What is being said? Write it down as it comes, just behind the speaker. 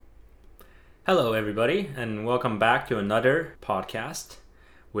Hello, everybody, and welcome back to another podcast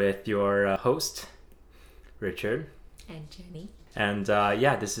with your host, Richard. And Jenny. And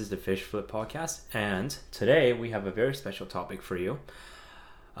this is the Fish Flip Podcast. And today we have a very special topic for you.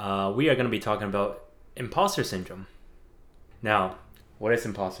 We are going to be talking about imposter syndrome. Now, what is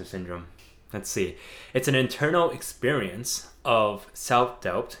imposter syndrome? Let's see. It's an internal experience of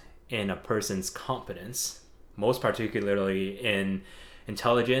self-doubt in a person's competence, most particularly in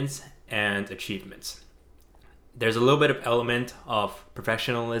intelligence and achievements. There's a little bit of element of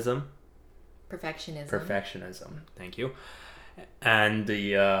Perfectionism, thank you. And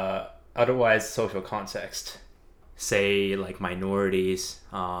the otherwise social context, say like minorities,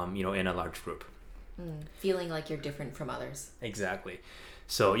 in a large group. Feeling like you're different from others. Exactly.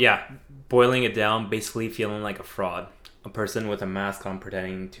 So boiling it down, basically feeling like a fraud, a person with a mask on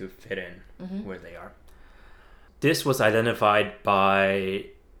pretending to fit in where they are. This was identified by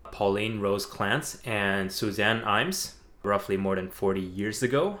Pauline Rose Clance and Suzanne Imes roughly more than 40 years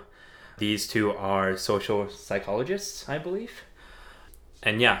ago. These two are social psychologists, I believe.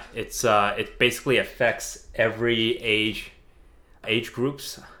 And it basically affects every age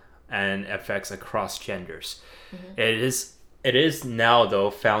groups and affects across genders. It is now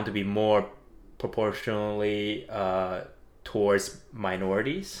though found to be more proportionally towards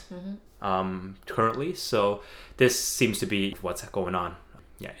minorities currently. So this seems to be what's going on.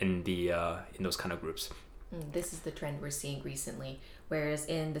 In those kind of groups. This is the trend we're seeing recently. Whereas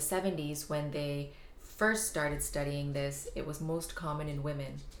in the 70s, when they first started studying this, it was most common in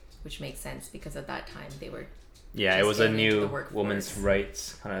women, which makes sense because at that time they were it was a new women's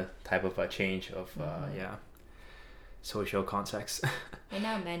rights kind of type of a change of social context. And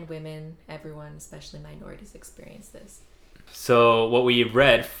now men, women, everyone, especially minorities, experience this. So what we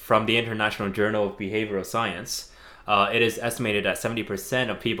read from the International Journal of Behavioral Science, it is estimated that 70%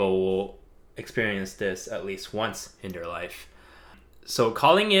 of people will experience this at least once in their life. So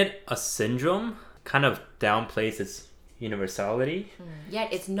calling it a syndrome kind of downplays its universality.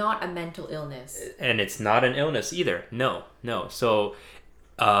 Yet it's not a mental illness. And it's not an illness either. No. So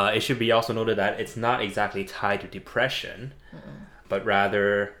it should be also noted that it's not exactly tied to depression, but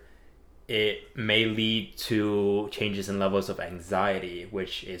rather it may lead to changes in levels of anxiety,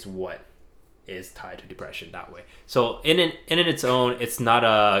 which is what is tied to depression that way. So in its own, it's not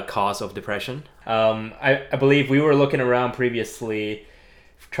a cause of depression. I believe we were looking around previously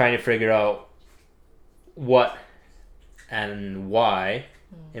trying to figure out what and why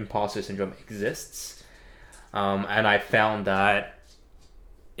imposter syndrome exists. And I found that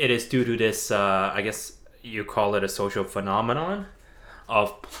it is due to this, I guess you call it a social phenomenon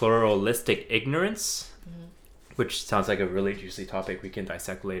of pluralistic ignorance, which sounds like a really juicy topic we can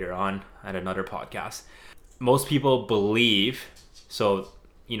dissect later on at another podcast. Most people believe,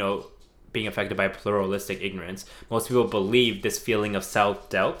 being affected by pluralistic ignorance, most people believe this feeling of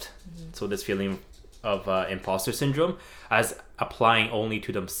self-doubt, so this feeling of imposter syndrome, as applying only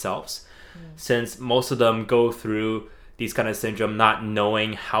to themselves, since most of them go through these kind of syndrome not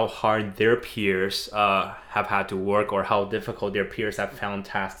knowing how hard their peers have had to work or how difficult their peers have found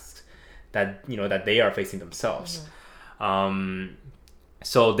tasks that they are facing themselves.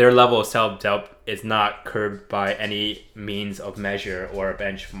 So their level of self-doubt is not curbed by any means of measure or a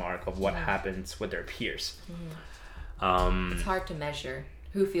benchmark of what happens with their peers. It's hard to measure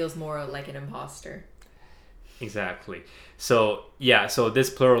who feels more like an imposter. Exactly. So this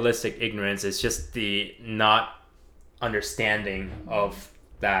pluralistic ignorance is just the not understanding of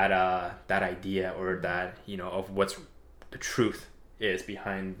that idea or that of what's the truth is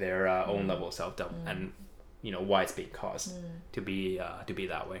behind their own level of self-doubt and why it's being caused to be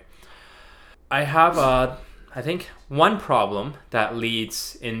that way. I have I think one problem that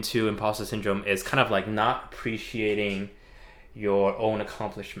leads into imposter syndrome is kind of like not appreciating your own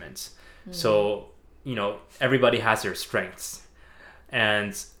accomplishments. So everybody has their strengths,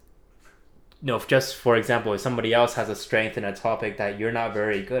 and just for example, if somebody else has a strength in a topic that you're not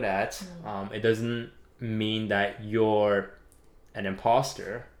very good at, it doesn't mean that you're an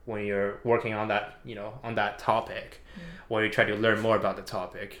imposter when you're working on that on that topic, or you try to learn more about the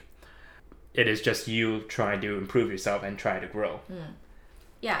topic. It is just you trying to improve yourself and try to grow.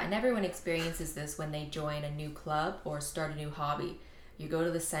 And everyone experiences this when they join a new club or start a new hobby. You go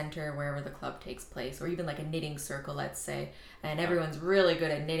to the center wherever the club takes place, or even like a knitting circle, let's say, and everyone's really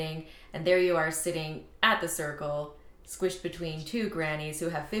good at knitting, and there you are sitting at the circle squished between two grannies who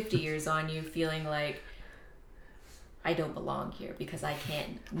have 50 years on you, feeling like I don't belong here because I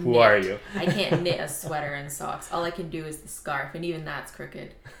can't knit. Who are you? I can't knit a sweater and socks. All I can do is the scarf, and even that's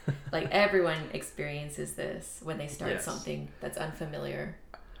crooked. Like, everyone experiences this when they start something that's unfamiliar.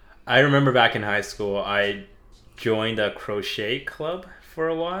 I remember back in high school, I joined a crochet club for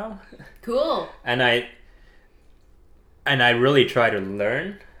a while. Cool. And I really tried to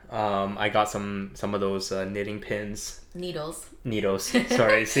learn. I got some of those knitting pins. Needles.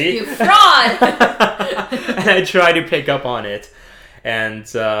 Sorry, see? You fraud! And I tried to pick up on it. And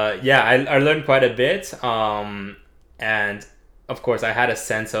I learned quite a bit. And of course, I had a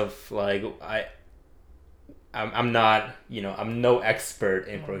sense of like, I'm not, I'm no expert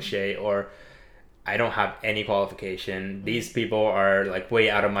in crochet, or I don't have any qualification. These people are like way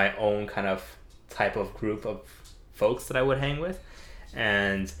out of my own kind of type of group of folks that I would hang with.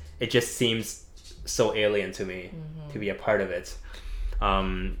 And it just seems so alien to me to be a part of it.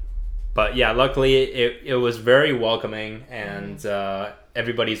 But yeah, luckily it was very welcoming, and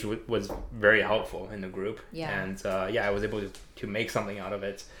everybody was very helpful in the group. Yeah. And I was able to make something out of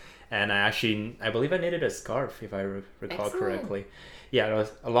it. And I believe I knitted a scarf, if I recall correctly. Yeah, it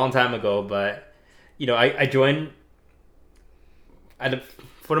was a long time ago, but I joined.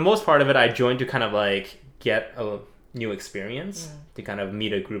 For the most part of it, I joined to kind of like get a new experience, to kind of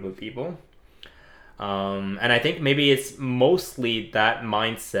meet a group of people. And I think maybe it's mostly that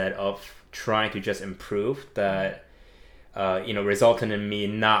mindset of trying to just improve that, resulted in me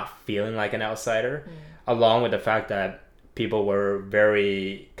not feeling like an outsider, along with the fact that people were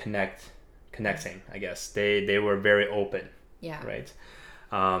very connecting, I guess. They were very open. Yeah. Right?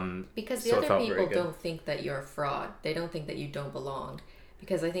 Because the other people don't think that you're a fraud. They don't think that you don't belong.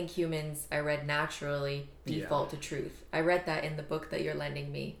 Because I think humans, I read, naturally default to truth. I read that in the book that you're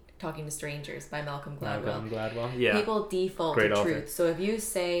lending me, Talking to Strangers by Malcolm Gladwell. Yeah. People default to truth. So if you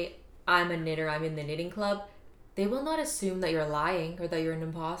say, I'm a knitter, I'm in the knitting club, they will not assume that you're lying or that you're an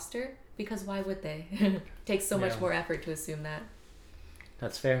imposter, because why would they? It takes so much more effort to assume that.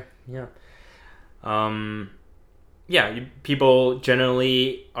 That's fair. Yeah. People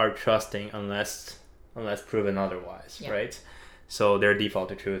generally are trusting unless proven otherwise, right? So their default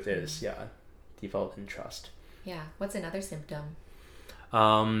to truth is, default in trust. Yeah. What's another symptom?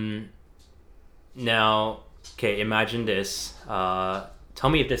 Now, okay, imagine this. Tell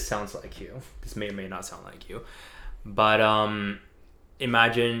me if this sounds like you. This may or may not sound like you. But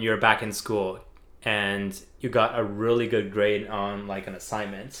imagine you're back in school and you got a really good grade on like an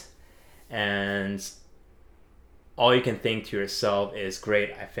assignment, and all you can think to yourself is,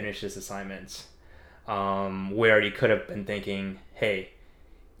 great, I finished this assignment. Where you could have been thinking, hey,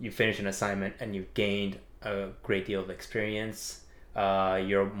 you finished an assignment and you've gained a great deal of experience.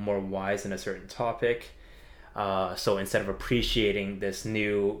 You're more wise in a certain topic. So instead of appreciating this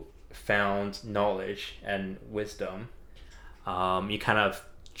new found knowledge and wisdom, you kind of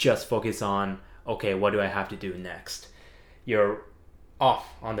just focus on, okay, what do I have to do next? You're off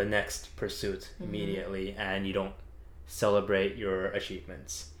on the next pursuit immediately, and you don't celebrate your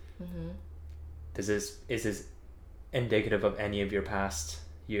achievements. Is this indicative of any of your past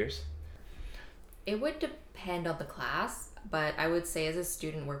years? It would depend on the class, but I would say as a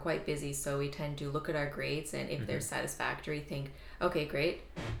student, we're quite busy, so we tend to look at our grades, and if they're satisfactory, think, okay, great,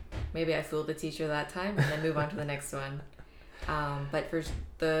 maybe I fooled the teacher that time, and then move on to the next one. But for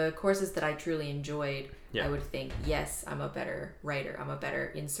the courses that I truly enjoyed, I would think, yes, I'm a better writer, I'm a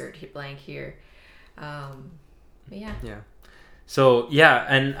better insert blank here. But yeah. So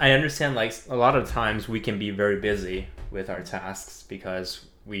and I understand, like, a lot of times we can be very busy with our tasks because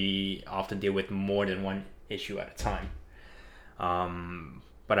we often deal with more than one issue at a time.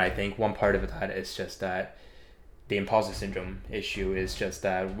 But I think one part of that is just that the imposter syndrome issue is just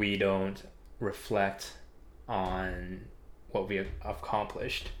that we don't reflect on what we have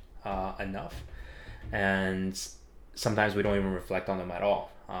accomplished enough, and sometimes we don't even reflect on them at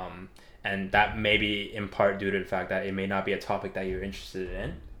all. And that may be in part due to the fact that it may not be a topic that you're interested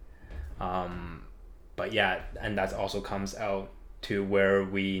in. But and that also comes out to where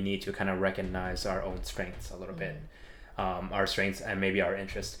we need to kind of recognize our own strengths a little bit, our strengths and maybe our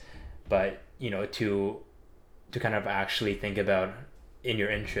interests. But to kind of actually think about, in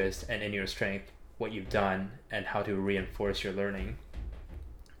your interest and in your strength, what you've done and how to reinforce your learning,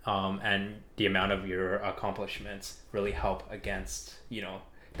 and the amount of your accomplishments really help against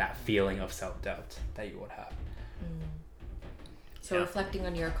that feeling of self-doubt that you would have. So reflecting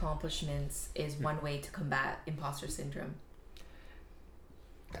on your accomplishments is one way to combat imposter syndrome.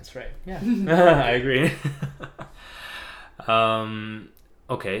 That's right. I agree.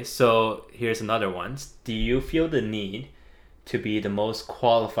 Okay, so here's another one. Do you feel the need to be the most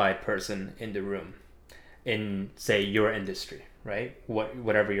qualified person in the room in, say, your industry, right?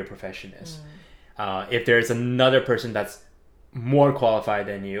 Whatever your profession is. If there's another person that's more qualified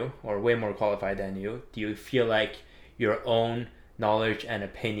than you, or way more qualified than you, do you feel like your own knowledge and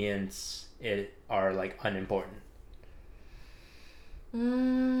opinions are like unimportant?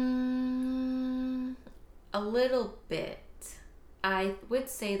 A little bit. I would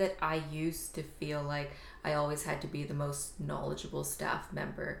say that I used to feel like I always had to be the most knowledgeable staff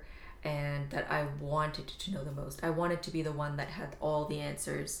member and that I wanted to know the most. I wanted to be the one that had all the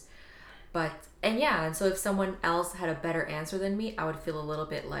answers. And so if someone else had a better answer than me, I would feel a little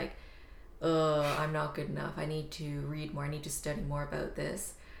bit like, I'm not good enough. I need to read more. I need to study more about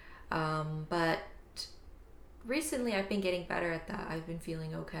this. But recently I've been getting better at that. I've been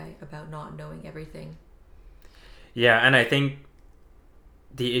feeling okay about not knowing everything. Yeah, and I think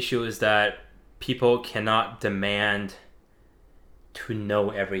the issue is that people cannot demand to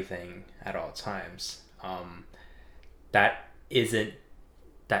know everything at all times. That's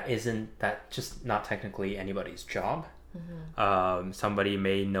just not technically anybody's job. Somebody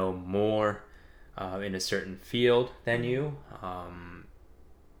may know more in a certain field than you,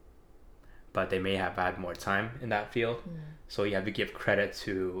 but they may have had more time in that field. So you have to give credit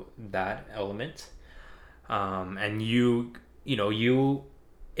to that element. And you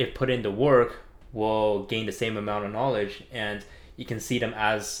if put in the work, will gain the same amount of knowledge, and you can see them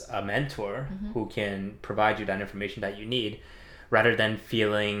as a mentor who can provide you that information that you need, rather than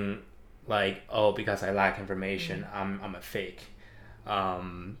feeling like, oh, because I lack information, I'm a fake,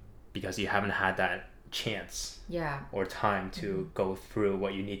 because you haven't had that chance or time to go through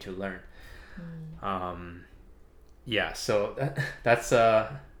what you need to learn. So I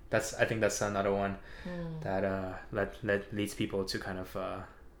think that's another one that leads people to kind of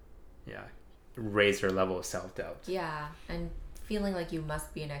raise their level of self-doubt. Yeah, and feeling like you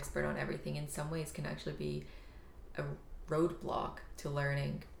must be an expert on everything in some ways can actually be a roadblock to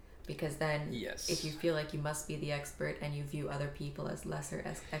learning, because then if you feel like you must be the expert and you view other people as lesser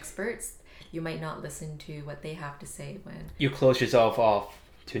experts, you might not listen to what they have to say when you close yourself off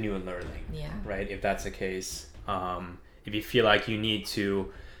to new learning. Right, if that's the case. If you feel like you need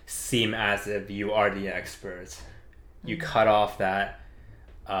to seem as if you are the expert, you cut off that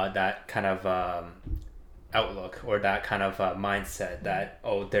kind of outlook, or that kind of mindset that,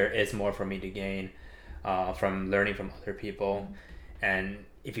 oh, there is more for me to gain from learning from other people. And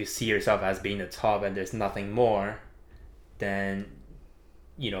if you see yourself as being the top and there's nothing more, then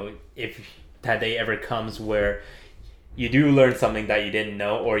if that day ever comes where you do learn something that you didn't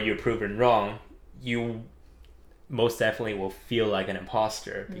know, or you're proven wrong, you most definitely will feel like an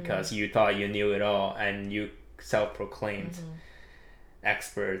imposter, because you thought you knew it all and you self-proclaimed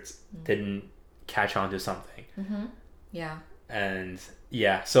experts didn't catch on to something.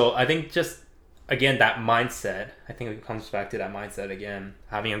 So I think just again, that mindset, I think it comes back to that mindset again.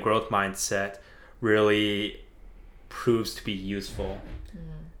 Having a growth mindset really proves to be useful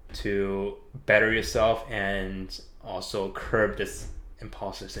to better yourself and also curb this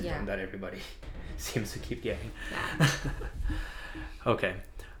imposter syndrome that everybody seems to keep getting. Okay.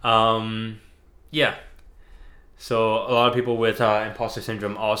 So a lot of people with imposter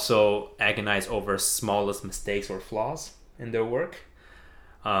syndrome also agonize over smallest mistakes or flaws in their work.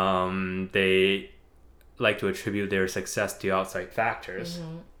 They like to attribute their success to outside factors,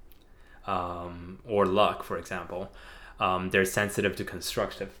 or luck, for example. They're sensitive to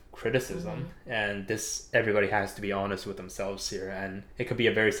constructive criticism, and everybody has to be honest with themselves here, and it could be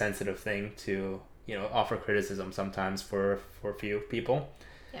a very sensitive thing to offer criticism sometimes for a few people.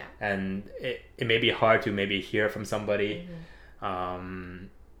 And it may be hard to maybe hear from somebody. And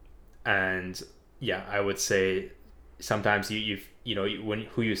I would say sometimes when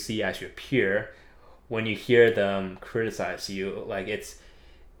who you see as your peer, when you hear them criticize you, like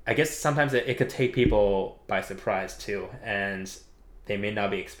I guess sometimes it could take people by surprise too, and they may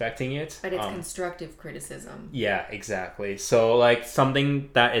not be expecting it. But it's constructive criticism. Yeah, exactly. So like something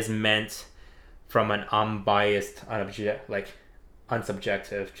that is meant from an unbiased,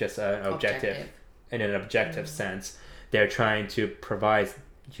 unsubjective, just an objective in an objective sense. They're trying to provide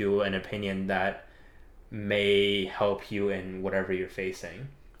you an opinion that may help you in whatever you're facing.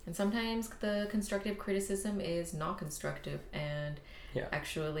 And sometimes the constructive criticism is not constructive, and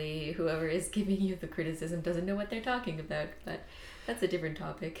actually whoever is giving you the criticism doesn't know what they're talking about, but that's a different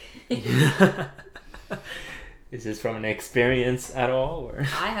topic. Is this from an experience at all, or?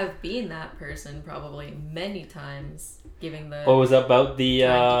 I have been that person probably many times, giving the... What was about the...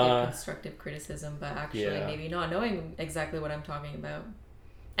 trying to give constructive criticism, but actually maybe not knowing exactly what I'm talking about.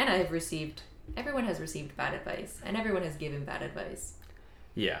 And everyone has received bad advice, and everyone has given bad advice.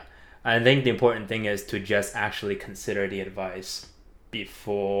 Yeah. I think the important thing is to just actually consider the advice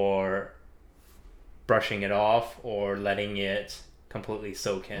before brushing it off or letting it completely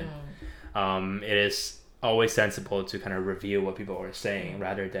soak in. It is always sensible to kind of review what people are saying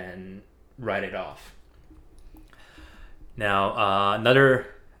rather than write it off. Now, another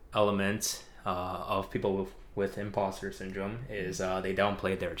element of people with imposter syndrome is they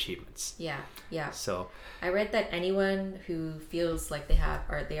downplay their achievements. Yeah. So I read that anyone who feels like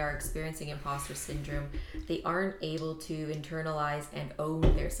they are experiencing imposter syndrome, they aren't able to internalize and own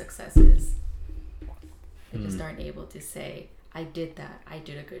their successes. They just aren't able to say, I did that. I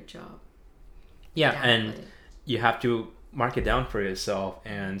did a good job. Yeah, and you have to mark it down for yourself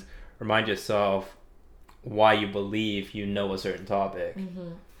and remind yourself why you believe you know a certain topic.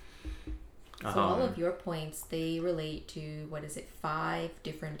 So all of your points, they relate to, 5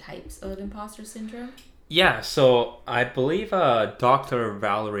 different types of imposter syndrome? Yeah, so I believe Dr.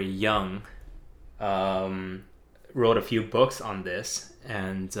 Valerie Young wrote a few books on this,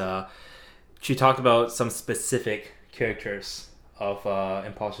 and she talked about some specific characters of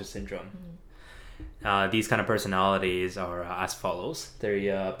imposter syndrome. These kind of personalities are as follows.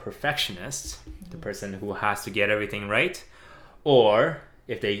 They're a perfectionist, the person who has to get everything right, or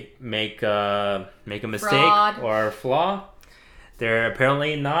if they make a mistake Fraud. or a flaw, they're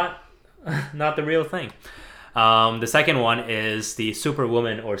apparently not the real thing. The second one is the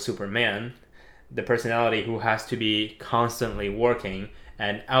superwoman or superman, the personality who has to be constantly working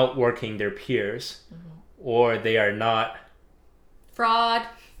and outworking their peers, or they are not Fraud.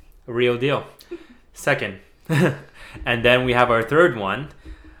 a real deal. Second. And then we have our third one,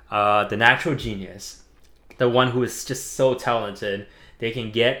 the natural genius, the one who is just so talented. They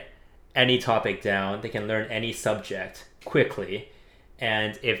can get any topic down. They can learn any subject quickly.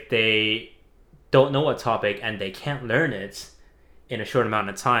 And if they don't know a topic and they can't learn it in a short amount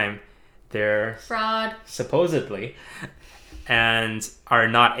of time, they're Fraud. Supposedly, and are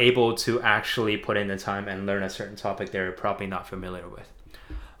not able to actually put in the time and learn a certain topic they're probably not familiar with.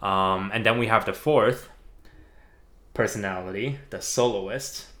 And then we have the fourth personality, the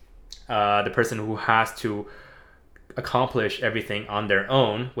soloist, the person who has to accomplish everything on their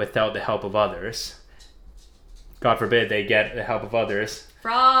own without the help of others. God forbid they get the help of others.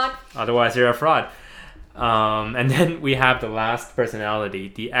 Fraud. Otherwise, they're a fraud. And then we have the last personality,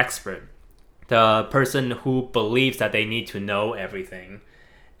 the expert, the person who believes that they need to know everything.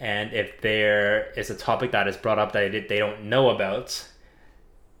 And if there is a topic that is brought up that they don't know about,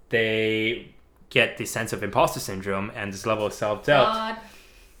 they get the sense of imposter syndrome and this level of self-doubt. Fraud.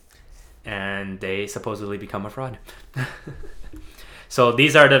 And they supposedly become a fraud. So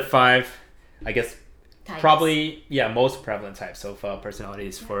these are the 5, I guess, Types. probably, most prevalent types of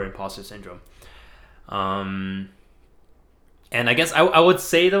personalities for imposter syndrome. And I guess I would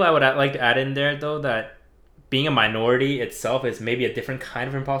say, though, I would like to add in there, though, that being a minority itself is maybe a different kind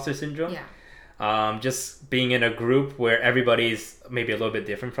of imposter syndrome. Yeah. Just being in a group where everybody's maybe a little bit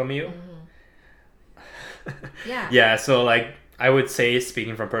different from you. Yeah. Yeah, so like I would say,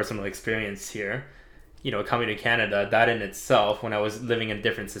 speaking from personal experience here, coming to Canada, that in itself, when I was living in a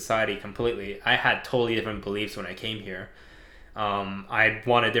different society completely, I had totally different beliefs when I came here. I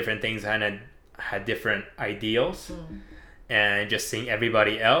wanted different things and I had different ideals. And just seeing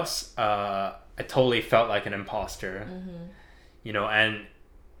everybody else, I totally felt like an imposter. And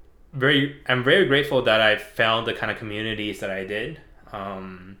I'm very grateful that I found the kind of communities that I did.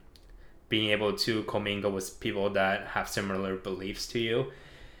 Being able to commingle with people that have similar beliefs to you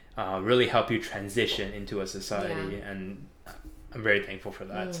really help you transition into a society, and I'm very thankful for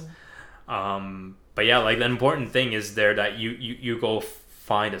that. But yeah, like the important thing is there that you go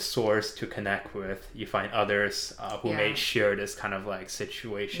find a source to connect with. You find others who may share this kind of like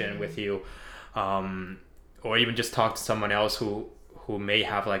situation with you, or even just talk to someone else who may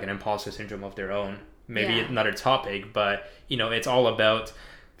have like an imposter syndrome of their own. Maybe another topic, but it's all about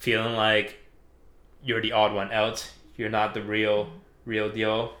feeling like you're the odd one out. You're not the real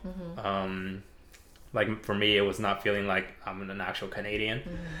deal. Like for me, it was not feeling like I'm an actual Canadian,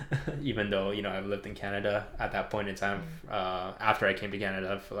 even though I've lived in Canada at that point in time. After I came to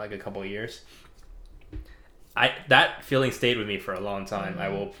Canada for like a couple of years, that feeling stayed with me for a long time. I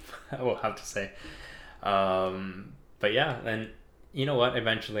will have to say. But yeah, and you know what?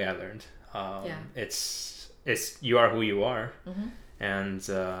 Eventually, I learned. It's you are who you are. And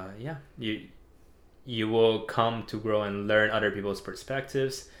you will come to grow and learn other people's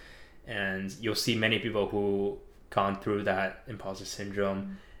perspectives, and you'll see many people who gone through that imposter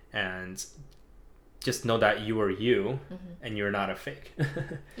syndrome, and just know that you are you, and you're not a fake.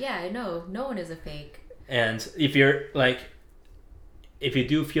 Yeah, no one is a fake. And if you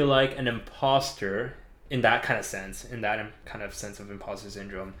do feel like an imposter in that kind of sense of imposter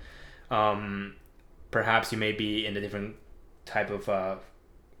syndrome, perhaps you may be in a different type of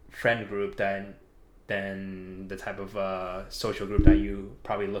friend group than than the type of social group that you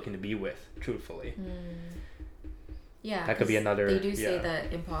probably looking to be with, truthfully. Yeah, that could be another. They do say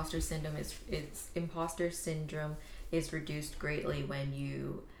that imposter syndrome is reduced greatly when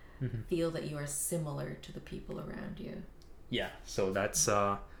you feel that you are similar to the people around you. Yeah, so that's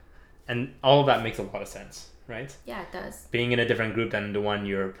and all of that makes a lot of sense, right? Yeah, it does. Being in a different group than the one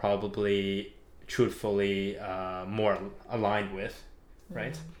you're probably truthfully more aligned with,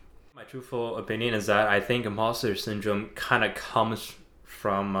 right? My truthful opinion is that I think imposter syndrome kind of comes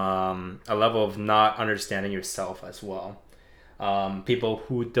from a level of not understanding yourself as well. People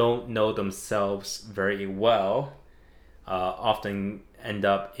who don't know themselves very well often end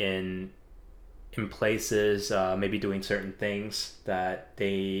up in places, maybe doing certain things that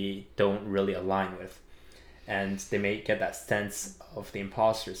they don't really align with, and they may get that sense of the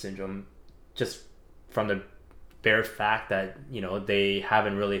imposter syndrome just from the bare fact that they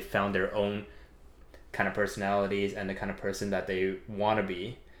haven't really found their own kind of personalities and the kind of person that they want to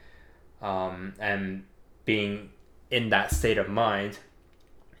be, and being in that state of mind,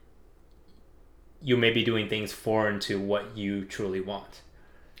 you may be doing things foreign to what you truly want.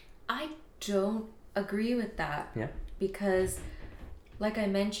 I don't agree with that. Yeah. Because, like I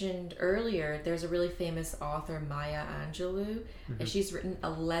mentioned earlier, there's a really famous author, Maya Angelou, and she's written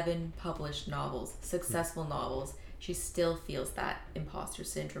 11 published novels, successful novels. She still feels that imposter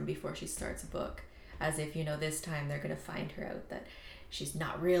syndrome before she starts a book, as if, this time they're going to find her out that she's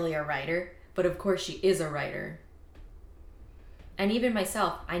not really a writer, but of course she is a writer. And even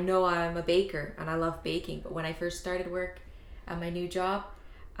myself, I know I'm a baker and I love baking, but when I first started work at my new job,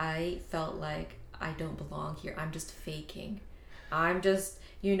 I felt like I don't belong here. I'm just faking. I'm just,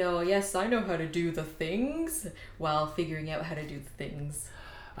 yes, I know how to do the things while figuring out how to do the things.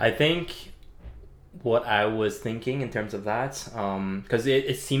 I think what I was thinking in terms of that, because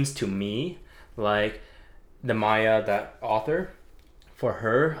it seems to me like the Maya, that author, for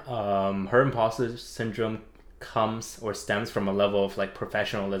her, her imposter syndrome comes or stems from a level of like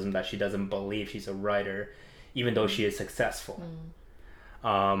professionalism that she doesn't believe she's a writer, even though she is successful.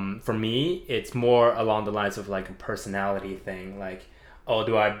 For me, it's more along the lines of like a personality thing, like, oh,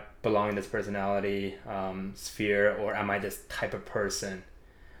 do I belong in this personality sphere, or am I this type of person?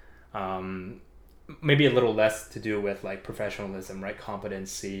 Maybe a little less to do with like professionalism, right?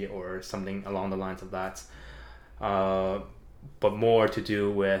 Competency or something along the lines of that. But more to do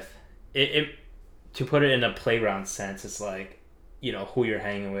with it. To put it in a playground sense, it's like, who you're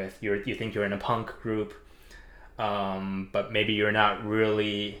hanging with. You think you're in a punk group, but maybe you're not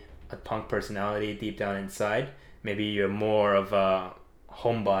really a punk personality deep down inside. Maybe you're more of a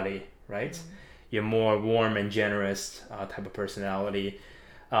homebody, right? You're more warm and generous type of personality.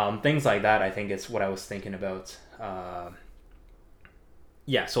 Things like that, I think, is what I was thinking about.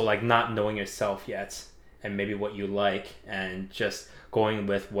 So like not knowing yourself yet, and maybe what you like, and just going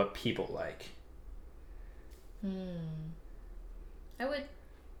with what people like. I would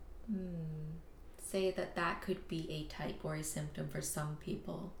say that could be a type or a symptom for some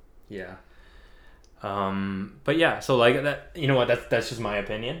people. Yeah. But yeah, so like that, that's just my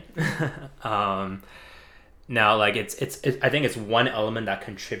opinion. Now, like it's I think it's one element that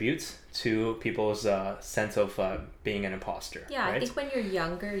contributes to people's sense of being an imposter. Yeah, right? I think when you're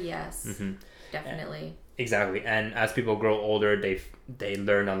younger, yes, definitely. Exactly, and as people grow older, they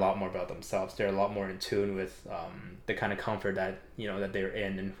learn a lot more about themselves. They're a lot more in tune with the kind of comfort that that they're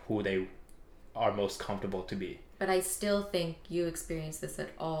in and who they are most comfortable to be. But I still think you experience this at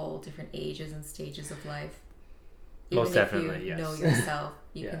all different ages and stages of life. Even most definitely, if you yes. know yourself,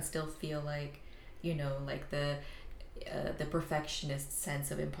 you Yeah. can still feel like like the perfectionist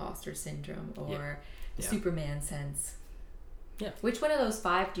sense of imposter syndrome or the Superman sense. Yeah. Which one of those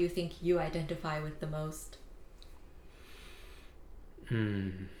 5 do you think you identify with the most? Or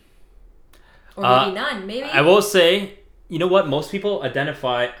maybe none. Maybe I will say, what most people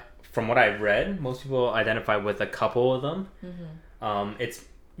identify, from what I've read, most people identify with a couple of them.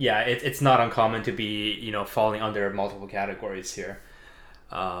 It's not uncommon to be falling under multiple categories here.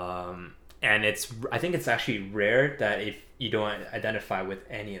 And I think it's actually rare that if you don't identify with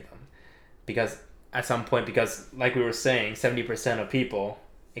any of them, because at some point, because like we were saying, 70% of people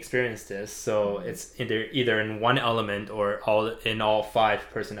experience this, so it's either in one element or in all 5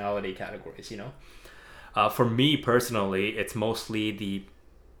 personality categories. For me personally, it's mostly the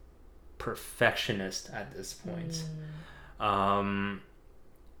perfectionist at this point. I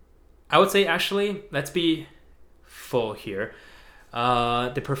would say, actually, let's be full here.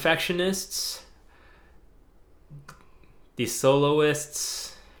 The perfectionists, the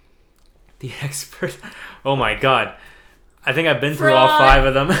soloists, the experts. Oh my god. I think I've been through all 5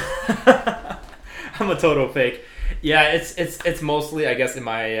 of them. I'm a total fake. Yeah, it's mostly, I guess, in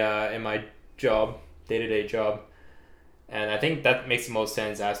my job, day-to-day job, and I think that makes the most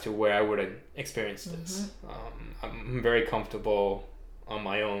sense as to where I would have experienced this. I'm very comfortable on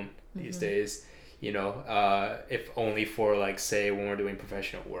my own these days. If only for, like, say, when we're doing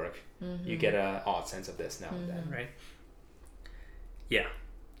professional work, you get an odd sense of this now and then, right? Yeah.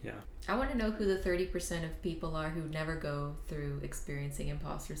 I want to know who the 30% of people are who never go through experiencing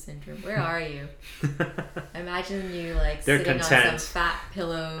imposter syndrome. Where are you? Imagine you, like, They're sitting content. on some fat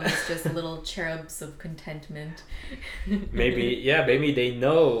pillows, just little cherubs of contentment. Maybe they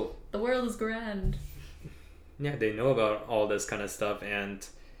know. The world is grand. Yeah, they know about all this kind of stuff and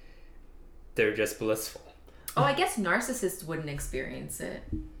they're just blissful. Oh, I guess narcissists wouldn't experience it.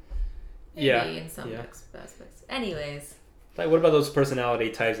 Maybe in some aspects. Anyways. Like, what about those personality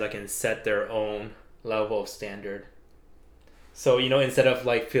types that can set their own level of standard? So, instead of,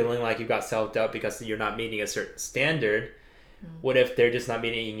 like, feeling like you got self-doubt because you're not meeting a certain standard, what if they're just not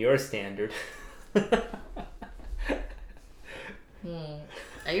meeting your standard? Are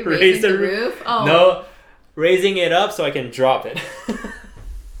you raising the roof? Oh. No, raising it up so I can drop it.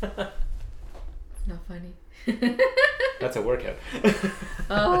 Not funny. That's a workout.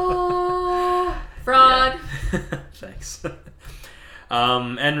 Oh, fraud. Yeah. Thanks.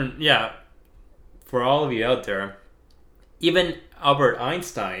 And yeah, for all of you out there, even Albert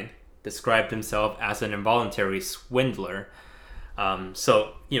Einstein described himself as an involuntary swindler.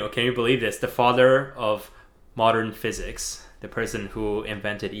 So, can you believe this? The father of modern physics, the person who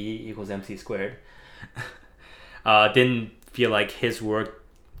invented E = mc squared, didn't feel like his work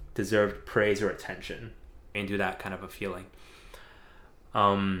deserved praise or attention, into that kind of a feeling.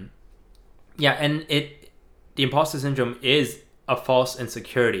 Yeah, and the imposter syndrome is a false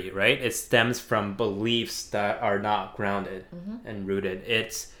insecurity, right? It stems from beliefs that are not grounded and rooted.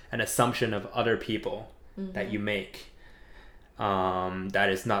 It's an assumption of other people that you make that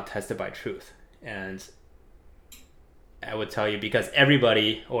is not tested by truth. And I would tell you, because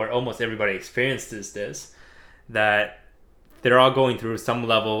everybody, or almost everybody, experiences this, that they're all going through some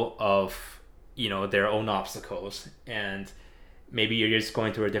level of, their own obstacles, and maybe you're just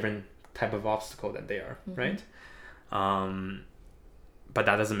going through a different type of obstacle than they are, right? But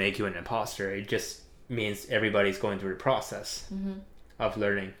that doesn't make you an imposter. It just means everybody's going through the process of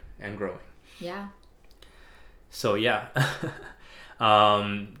learning and growing. Yeah. So yeah,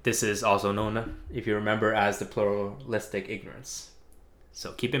 this is also known, if you remember, as the pluralistic ignorance.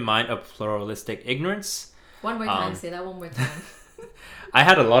 So keep in mind a pluralistic ignorance. One more time. Say that one more time. I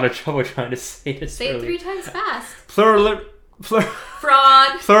had a lot of trouble trying to say this. Say it 3 times fast. Fraud.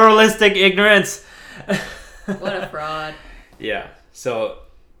 Pluralistic ignorance. What a fraud. Yeah. So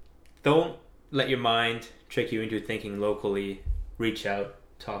don't let your mind trick you into thinking locally. Reach out.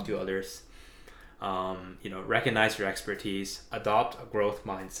 Talk to others. Recognize your expertise. Adopt a growth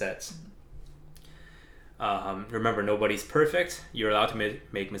mindset. Remember, nobody's perfect. You're allowed to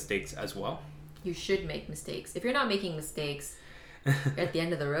make mistakes as well. You should make mistakes. If you're not making mistakes, you're at the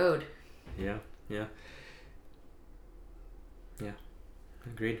end of the road. Yeah.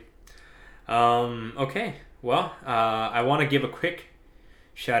 Agreed. Okay. Well, I want to give a quick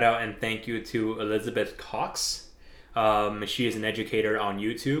shout out and thank you to Elizabeth Cox. She is an educator on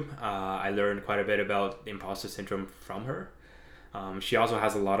YouTube. I learned quite a bit about imposter syndrome from her. She also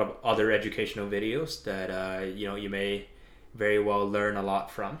has a lot of other educational videos that you may very well learn a lot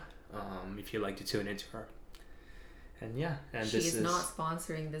from if you like to tune into her. And yeah, and she's not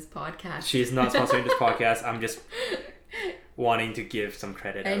sponsoring this podcast. She's not sponsoring this podcast. I'm just wanting to give some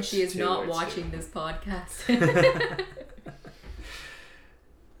credit. And she is not watching this podcast.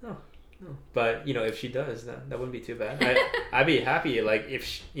 No. But if she does, that wouldn't be too bad. I'd be happy, like, if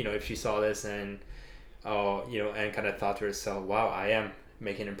she saw this and and kind of thought to herself, wow, I am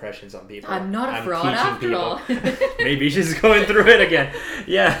making impressions on people. I'm not a fraud after all. Maybe she's going through it again.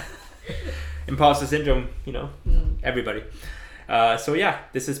 Yeah. Imposter syndrome, everybody. So yeah,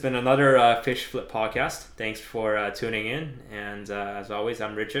 this has been another Fish Flip podcast. Thanks for tuning in. And as always,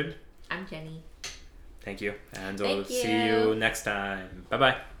 I'm Richard. I'm Jenny. Thank you. And we'll see you next time.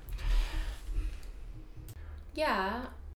 Bye-bye. Yeah.